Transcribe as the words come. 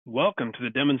Welcome to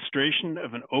the demonstration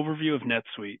of an overview of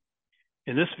NetSuite.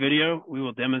 In this video, we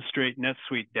will demonstrate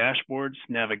NetSuite dashboards,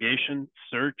 navigation,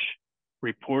 search,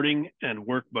 reporting, and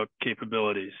workbook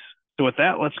capabilities. So with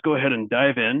that, let's go ahead and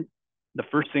dive in. The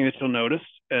first thing that you'll notice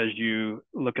as you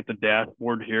look at the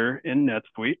dashboard here in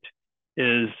NetSuite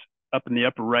is up in the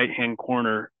upper right-hand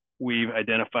corner, we've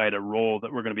identified a role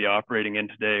that we're going to be operating in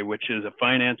today, which is a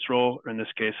finance role, or in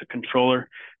this case, a controller.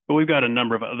 But we've got a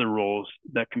number of other roles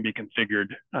that can be configured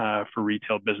for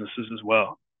retail businesses as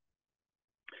well.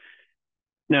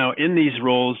 Now, in these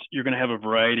roles, you're going to have a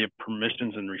variety of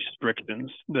permissions and restrictions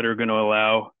that are going to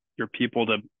allow your people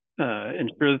to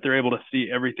ensure that they're able to see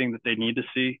everything that they need to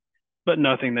see, but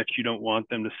nothing that you don't want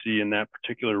them to see in that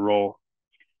particular role.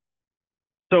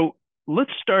 So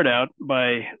let's start out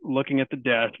by looking at the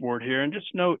dashboard here and just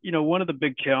note, one of the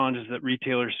big challenges that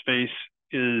retailers face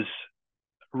is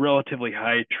relatively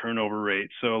high turnover rate.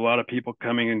 So a lot of people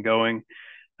coming and going.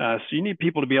 So you need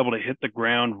people to be able to hit the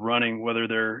ground running, whether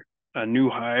they're a new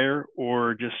hire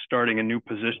or just starting a new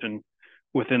position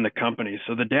within the company.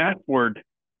 So the dashboard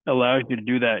allows you to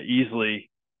do that easily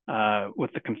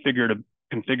with the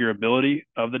configurability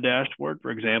of the dashboard.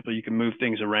 For example, you can move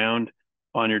things around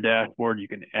on your dashboard. You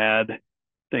can add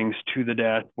things to the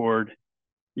dashboard.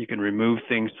 You can remove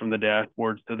things from the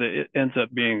dashboard so that it ends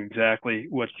up being exactly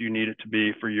what you need it to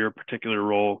be for your particular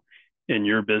role in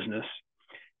your business.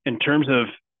 In terms of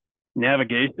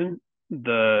navigation,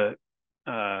 the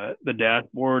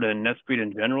dashboard and NetSuite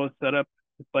in general is set up.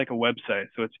 It's like a website,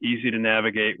 so it's easy to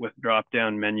navigate with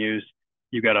drop-down menus.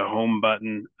 You got a home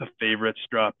button, a favorites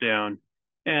drop-down,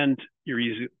 and you're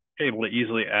able to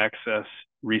easily access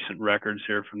recent records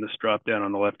here from this drop-down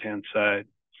on the left-hand side.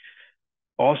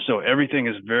 Also, everything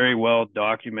is very well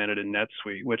documented in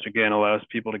NetSuite, which again allows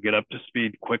people to get up to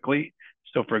speed quickly.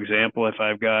 So for example, if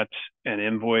I've got an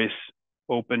invoice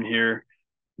open here,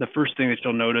 the first thing that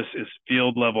you'll notice is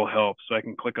field level help. So I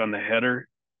can click on the header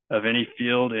of any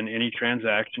field in any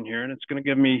transaction here, and it's going to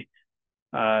give me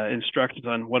instructions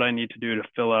on what I need to do to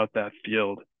fill out that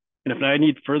field. And if I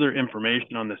need further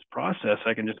information on this process,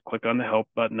 I can just click on the help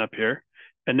button up here.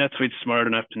 And NetSuite's smart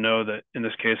enough to know that in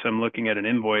this case, I'm looking at an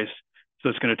invoice. So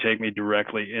it's going to take me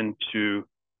directly into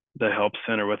the help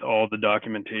center with all the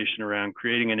documentation around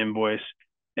creating an invoice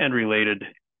and related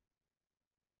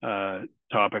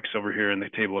topics over here in the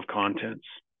table of contents.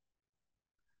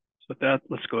 So with that,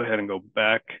 let's go ahead and go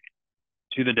back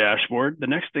to the dashboard. The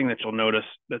next thing that you'll notice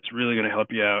that's really going to help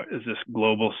you out is this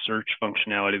global search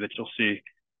functionality that you'll see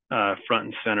front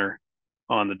and center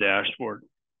on the dashboard.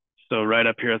 So right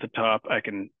up here at the top, I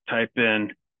can type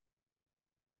in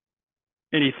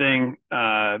anything,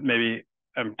 maybe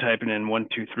I'm typing in 1,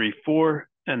 2, 3, 4,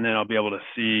 and then I'll be able to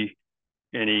see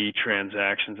any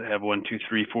transactions that have 1, 2,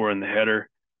 3, 4 in the header.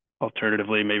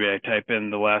 Alternatively, maybe I type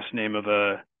in the last name of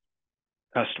a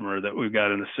customer that we've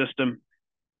got in the system.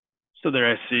 So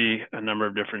there I see a number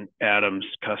of different Adams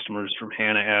customers, from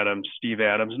Hannah Adams, Steve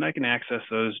Adams, and I can access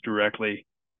those directly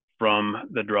from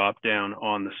the drop down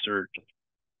on the search.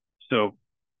 So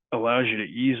allows you to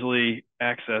easily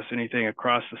access anything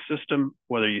across the system,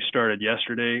 whether you started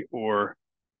yesterday or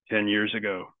 10 years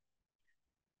ago.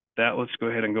 That, let's go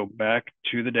ahead and go back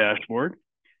to the dashboard.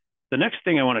 The next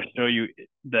thing I want to show you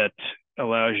that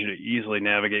allows you to easily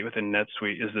navigate within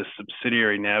NetSuite is this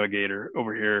subsidiary navigator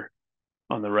over here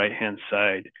on the right-hand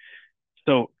side.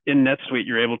 So in NetSuite,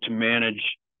 you're able to manage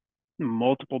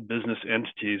multiple business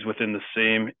entities within the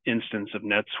same instance of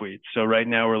NetSuite. So right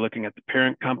now we're looking at the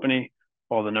parent company.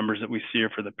 All the numbers that we see are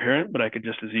for the parent, but I could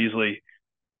just as easily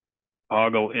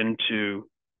toggle into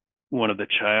one of the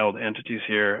child entities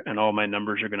here, and all my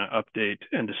numbers are going to update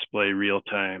and display real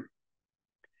time.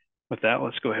 With that,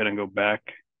 let's go ahead and go back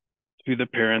to the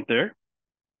parent there.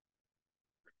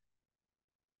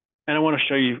 And I want to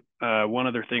show you one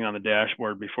other thing on the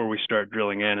dashboard before we start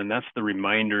drilling in, and that's the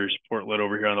reminders portlet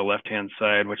over here on the left-hand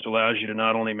side, which allows you to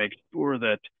not only make sure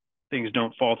that things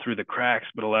don't fall through the cracks,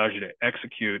 but allows you to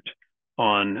execute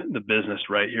on the business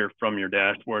right here from your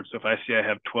dashboard. So if I see I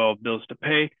have 12 bills to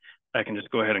pay, I can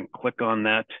just go ahead and click on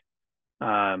that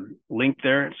link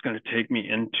there. It's going to take me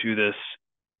into this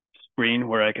screen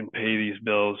where I can pay these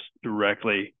bills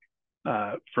directly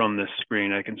from this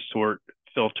screen. I can sort,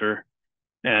 filter,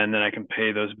 and then I can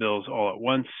pay those bills all at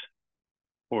once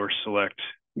or select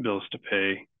bills to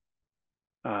pay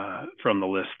from the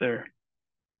list there.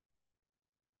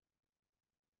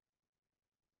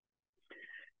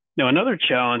 Now, another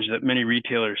challenge that many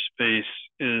retailers face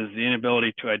is the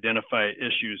inability to identify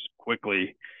issues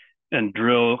quickly and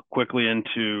drill quickly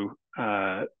into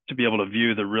to be able to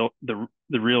view the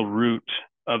real root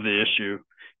of the issue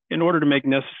in order to make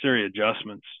necessary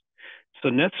adjustments. So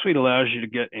NetSuite allows you to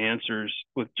get answers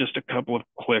with just a couple of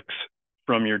clicks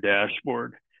from your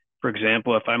dashboard. For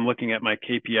example, if I'm looking at my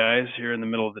KPIs here in the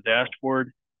middle of the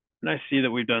dashboard, and I see that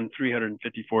we've done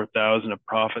 354,000 of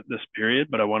profit this period,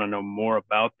 but I want to know more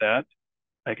about that,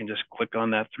 I can just click on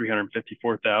that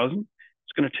 354,000.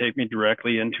 It's going to take me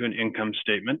directly into an income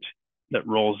statement that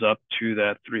rolls up to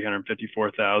that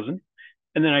 354,000.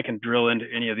 And then I can drill into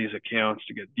any of these accounts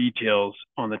to get details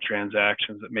on the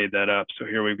transactions that made that up. So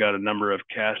here we've got a number of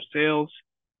cash sales.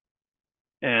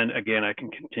 And again, I can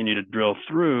continue to drill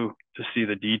through to see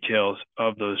the details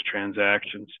of those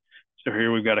transactions. So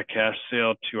here we've got a cash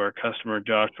sale to our customer,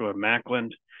 Joshua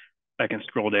Mackland. I can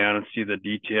scroll down and see the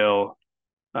detail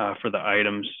for the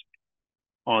items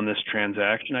on this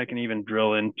transaction. I can even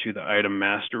drill into the item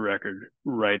master record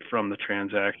right from the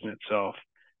transaction itself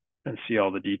and see all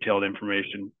the detailed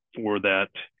information for that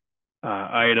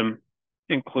item,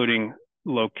 including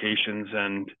locations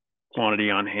and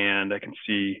quantity on hand. I can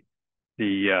see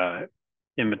the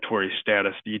inventory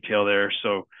status detail there.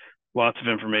 So lots of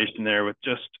information there with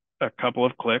just a couple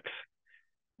of clicks.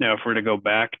 Now, if we're to go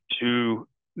back to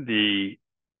the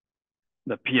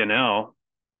P&L,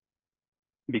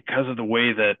 because of the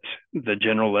way that the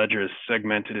general ledger is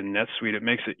segmented in NetSuite, it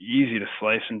makes it easy to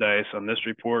slice and dice on this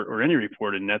report or any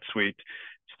report in NetSuite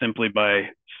simply by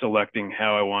selecting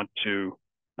how I want to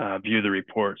view the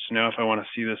report. So now if I want to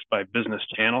see this by business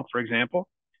channel, for example,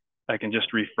 I can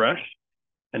just refresh.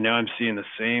 And now I'm seeing the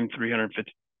same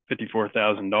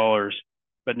 $354,000,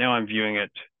 but now I'm viewing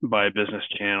it by business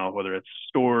channel, whether it's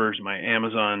stores, my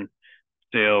Amazon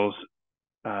sales,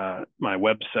 my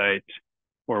website,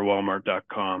 or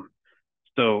Walmart.com.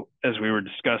 So as we were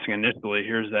discussing initially,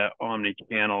 here's that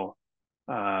omni-channel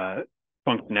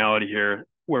functionality here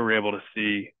where we're able to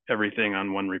see everything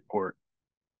on one report.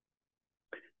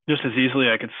 Just as easily,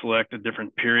 I could select a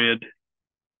different period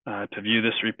to view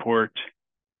this report.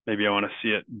 Maybe I want to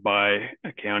see it by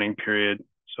accounting period,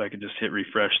 so I could just hit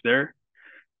refresh there.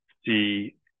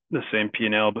 See the same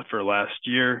P&L, but for last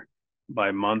year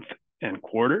by month and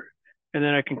quarter. And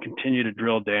then I can continue to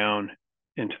drill down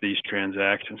into these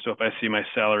transactions. So if I see my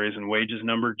salaries and wages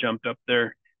number jumped up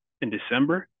there in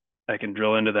December, I can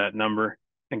drill into that number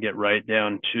and get right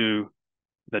down to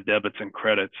the debits and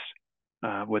credits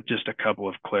with just a couple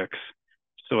of clicks.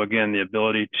 So again, the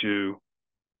ability to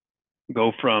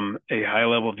go from a high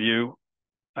level view,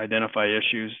 identify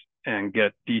issues, and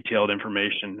get detailed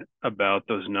information about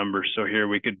those numbers. So here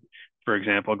we could, for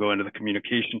example, go into the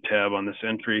communication tab on this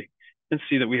entry and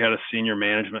see that we had a senior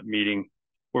management meeting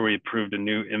where we approved a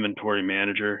new inventory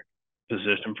manager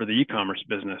position for the e-commerce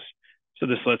business. So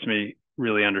this lets me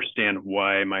really understand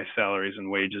why my salaries and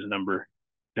wages number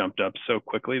jumped up so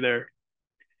quickly there.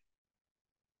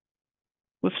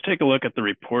 Let's take a look at the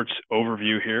reports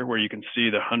overview here, where you can see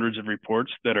the hundreds of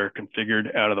reports that are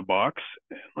configured out of the box.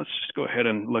 Let's just go ahead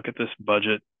and look at this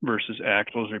budget versus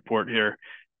actuals report here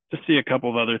to see a couple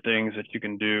of other things that you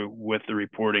can do with the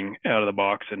reporting out of the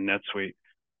box in NetSuite.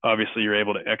 Obviously, you're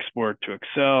able to export to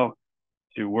Excel,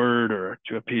 to Word, or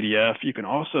to a PDF. You can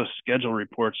also schedule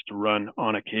reports to run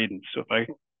on a cadence. So if I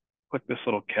click this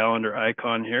little calendar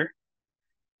icon here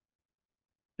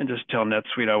and just tell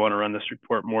NetSuite I want to run this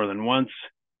report more than once,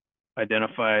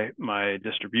 identify my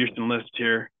distribution list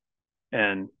here,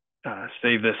 and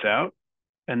save this out.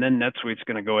 And then NetSuite's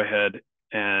going to go ahead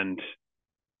and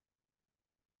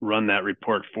run that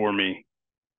report for me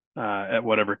at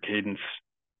whatever cadence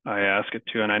I ask it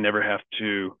to, and I never have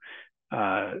to,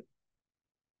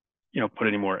 put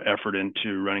any more effort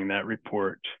into running that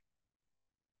report.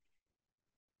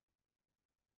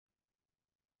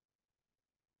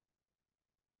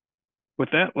 With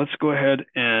that, let's go ahead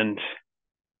and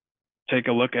take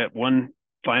a look at one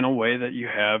final way that you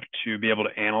have to be able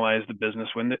to analyze the business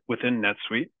within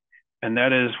NetSuite, and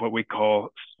that is what we call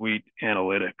Suite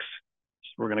Analytics.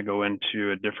 So we're going to go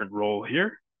into a different role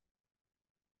here.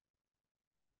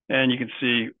 And you can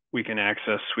see we can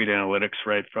access Suite Analytics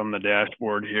right from the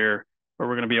dashboard here, where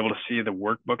we're going to be able to see the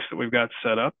workbooks that we've got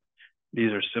set up.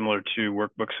 These are similar to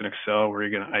workbooks in Excel, where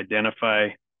you're going to identify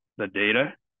the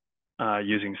data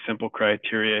using simple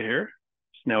criteria here.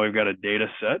 So now we've got a data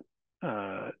set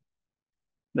that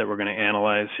we're going to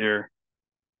analyze here.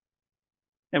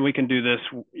 And we can do this,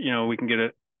 we can get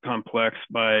it complex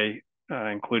by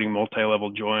including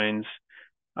multi-level joins.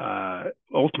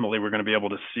 Ultimately, we're going to be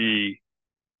able to see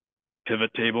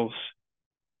pivot tables,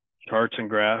 charts, and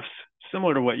graphs,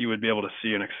 similar to what you would be able to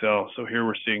see in Excel. So here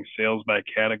we're seeing sales by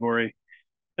category,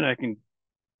 and I can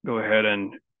go ahead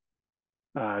and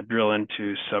drill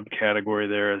into subcategory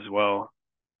there as well.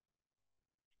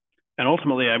 And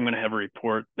ultimately, I'm going to have a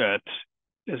report that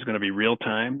is going to be real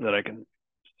time, that I can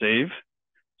save,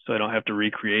 so I don't have to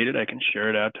recreate it. I can share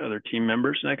it out to other team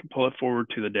members, and I can pull it forward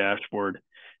to the dashboard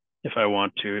if I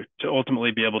want to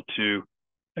ultimately be able to,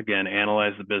 again,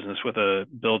 analyze the business with a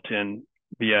built-in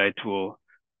BI tool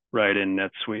right in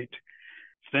NetSuite.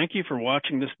 Thank you for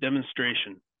watching this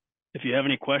demonstration. If you have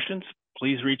any questions,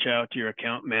 please reach out to your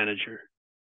account manager.